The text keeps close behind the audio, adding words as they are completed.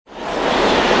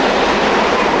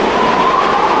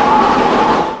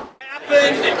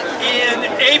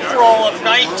April of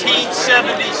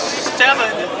 1977,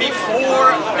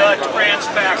 before the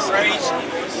Transpac race,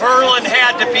 Merlin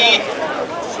had to be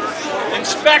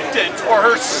inspected for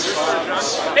her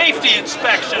safety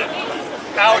inspection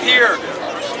out here.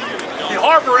 The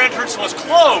harbor entrance was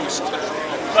closed,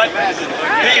 but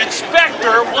the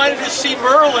inspector wanted to see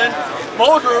Merlin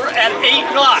motor at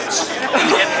 8 knots.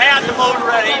 It had to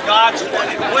motor at 8 knots or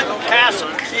it wouldn't pass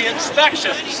the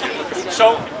inspection.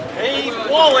 So, hey,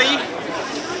 Wally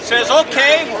says,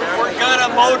 okay, we're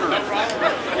gonna motor.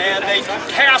 And they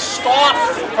cast off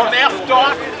from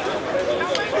F-dock,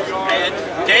 and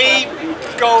Dave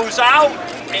goes out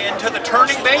into the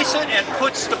turning basin and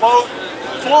puts the boat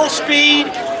full speed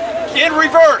in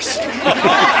reverse.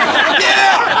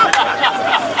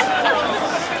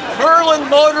 Merlin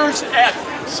motors at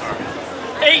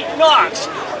 8 knots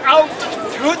out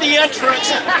through the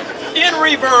entrance in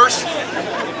reverse.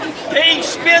 Dave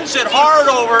spins it hard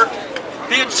over.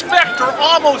 The inspector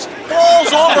almost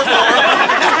falls overboard.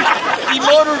 He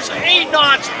motors 8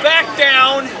 knots back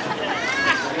down,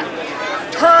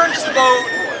 turns the boat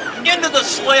into the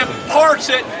slip, parks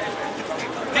it.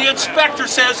 The inspector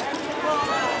says,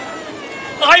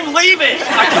 I'm leaving.